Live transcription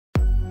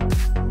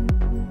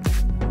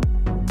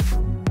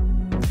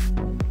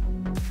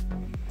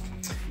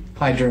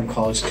Hi Durham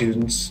College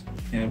students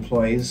and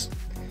employees.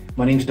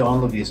 My name is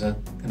Don Lavisa.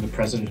 I'm the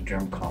president of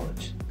Durham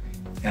College.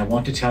 And I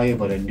want to tell you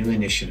about a new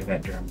initiative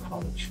at Durham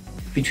College.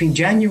 Between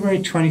January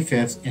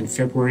 25th and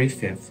February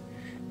 5th,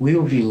 we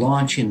will be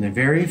launching the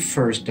very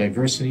first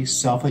diversity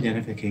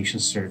self-identification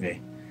survey.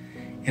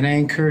 And I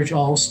encourage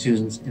all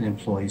students and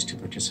employees to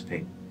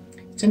participate.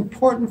 It's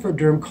important for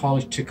Durham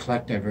College to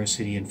collect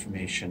diversity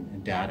information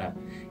and data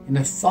in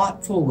a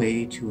thoughtful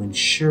way to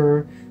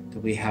ensure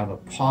that we have a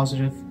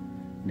positive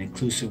and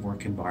inclusive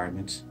work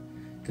environment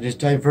that is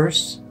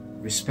diverse,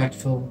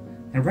 respectful,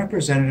 and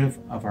representative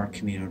of our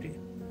community,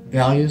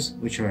 values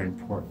which are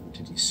important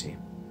to DC.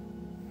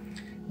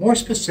 More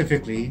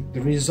specifically, the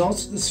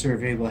results of the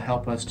survey will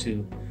help us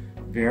to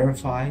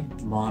verify,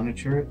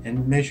 monitor,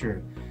 and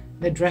measure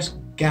and address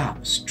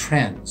gaps,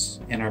 trends,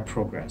 in our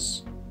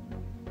progress.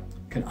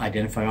 Can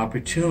identify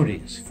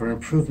opportunities for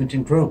improvement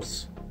and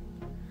growth,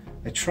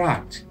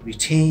 attract,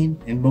 retain,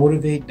 and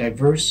motivate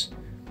diverse,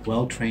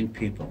 well-trained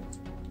people,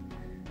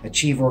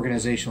 achieve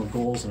organizational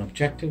goals and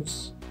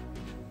objectives,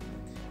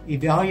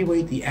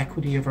 evaluate the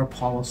equity of our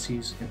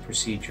policies and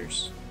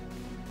procedures,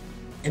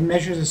 and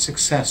measure the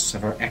success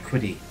of our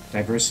equity,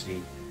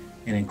 diversity,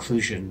 and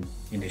inclusion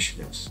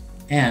initiatives,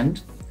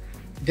 and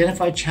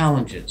identify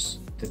challenges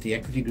that the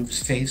equity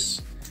groups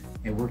face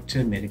and work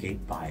to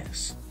mitigate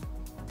bias.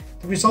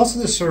 The results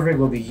of the survey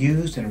will be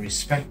used in a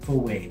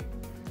respectful way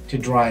to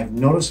drive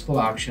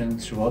noticeable action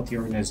throughout the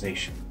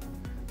organization,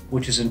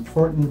 which is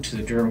important to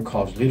the Durham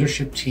College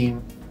leadership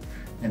team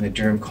and the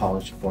Durham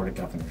College Board of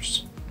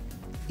Governors.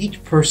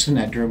 Each person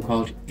at Durham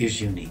College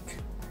is unique,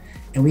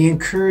 and we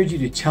encourage you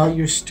to tell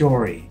your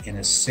story in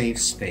a safe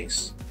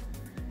space.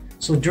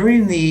 So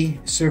during the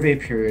survey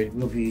period,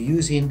 we'll be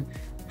using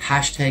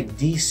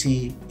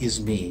 #DCIsMe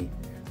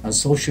on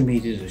social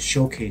media to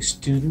showcase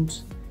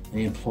students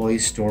and employee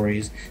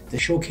stories that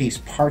showcase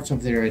parts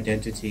of their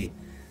identity.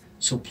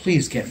 So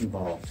please get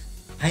involved.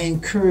 I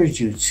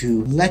encourage you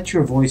to let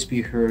your voice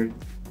be heard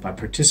by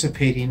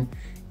participating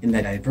in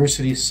the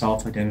Diversity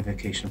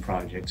Self-Identification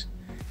Project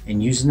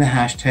and using the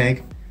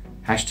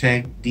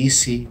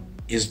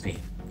 #DCIsMe.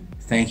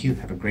 Thank you.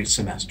 Have a great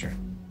semester.